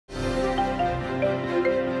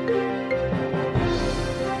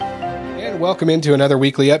Welcome into another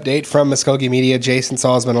weekly update from Muskogee Media. Jason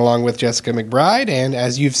Salzman along with Jessica McBride. And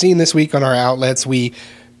as you've seen this week on our outlets, we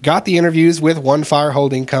got the interviews with One Fire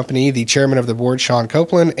Holding Company, the chairman of the board, Sean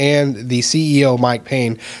Copeland, and the CEO, Mike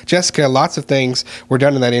Payne. Jessica, lots of things were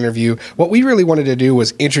done in that interview. What we really wanted to do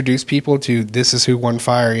was introduce people to this is who One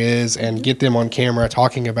Fire is and get them on camera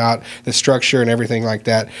talking about the structure and everything like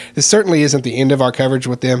that. This certainly isn't the end of our coverage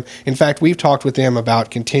with them. In fact, we've talked with them about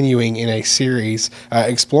continuing in a series,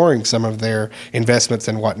 exploring some of their investments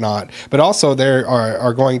and whatnot. But also they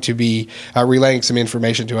are going to be relaying some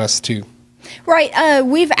information to us too. Right.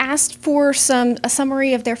 We've asked for a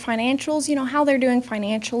summary of their financials, how they're doing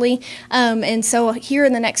financially. And so here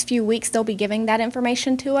in the next few weeks, they'll be giving that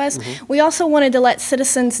information to us. We also wanted to let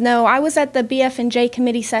citizens know, I was at the BF&J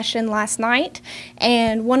committee session last night,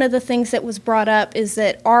 and one of the things that was brought up is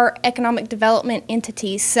that our economic development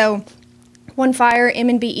entities, so One Fire,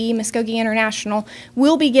 M&BE, Muskogee International,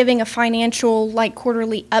 will be giving a financial,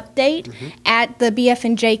 quarterly update at the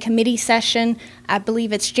BF&J committee session. I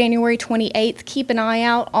believe it's January 28th. Keep an eye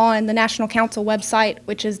out on the National Council website,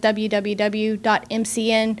 which is www.mcnnc.com.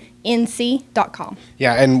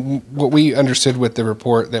 Yeah, and what we understood with the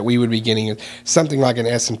report that we would be getting is something like an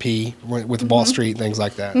S&P with Wall Street, things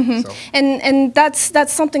like that. So. And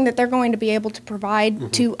that's something that they're going to be able to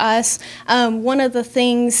provide to us. One of the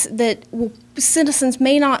things that citizens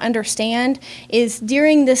may not understand is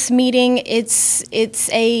during this meeting, it's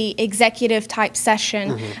a executive type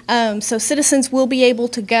session. So citizens will be able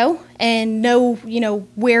to go and know,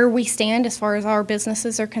 where we stand as far as our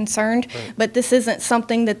businesses are concerned. But this isn't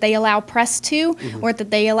something that they allow press to or that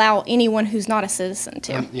they allow anyone who's not a citizen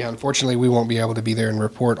to. Yeah, unfortunately, we won't be able to be there and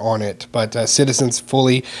report on it. But citizens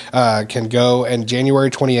fully can go. And January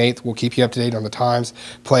 28th, we'll keep you up to date on the times,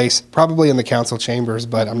 place, probably in the council chambers,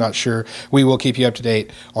 but I'm not sure. We will keep you up to date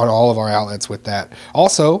on all of our outlets with that.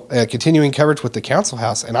 Also, continuing coverage with the Council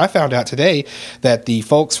House. And I found out today that the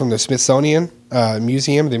folks from the Smithsonian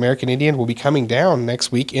Museum, the American Indian, will be coming down next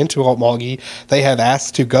week into Okmulgee. They have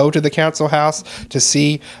asked to go to the Council House to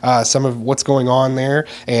see some of what's going on there,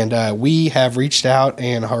 and we have reached out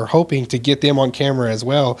and are hoping to get them on camera as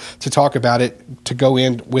well to talk about it, to go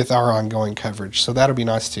in with our ongoing coverage. So that'll be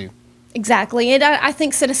nice too. Exactly. And I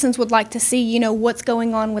think citizens would like to see, what's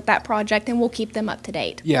going on with that project, and we'll keep them up to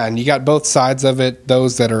date. Yeah, and you got both sides of it,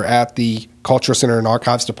 those that are at the Cultural Center and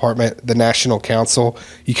Archives Department, the National Council.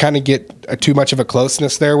 You kind of get too much of a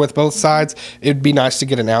closeness there with both sides. It'd be nice to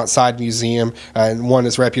get an outside museum, and one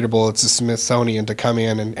as reputable as the Smithsonian, to come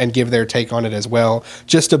in and give their take on it as well,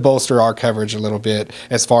 just to bolster our coverage a little bit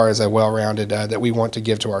as far as a well-rounded that we want to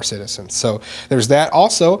give to our citizens. So there's that.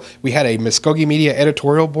 Also, we had a Muskogee Media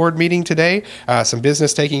editorial board meeting today, some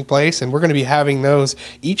business taking place, and we're going to be having those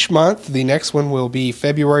each month. The next one will be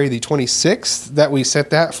February the 26th that we set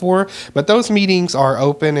that for, but those meetings are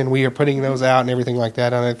open and we are putting those out and everything like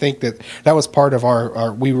that. And I think that was part of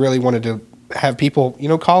our we really wanted to have people,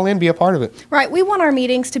 call in, be a part of it. Right. We want our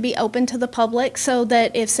meetings to be open to the public so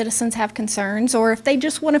that if citizens have concerns or if they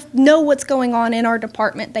just want to know what's going on in our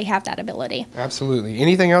department, they have that ability. Absolutely.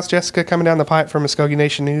 Anything else, Jessica, coming down the pipe from Muskogee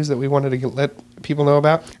Nation News that we wanted to let people know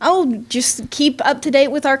about? Oh, just keep up to date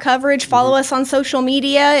with our coverage. Follow us on social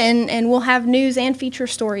media, and we'll have news and feature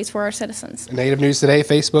stories for our citizens. Native News Today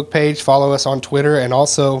Facebook page. Follow us on Twitter, and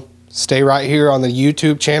also stay right here on the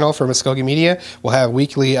YouTube channel for Muskogee Media. We'll have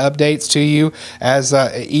weekly updates to you as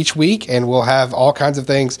each week, and we'll have all kinds of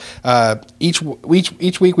things. Each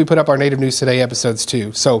week we put up our Native News Today episodes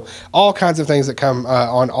too. So all kinds of things that come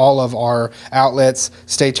on all of our outlets.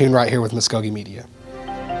 Stay tuned right here with Muskogee Media.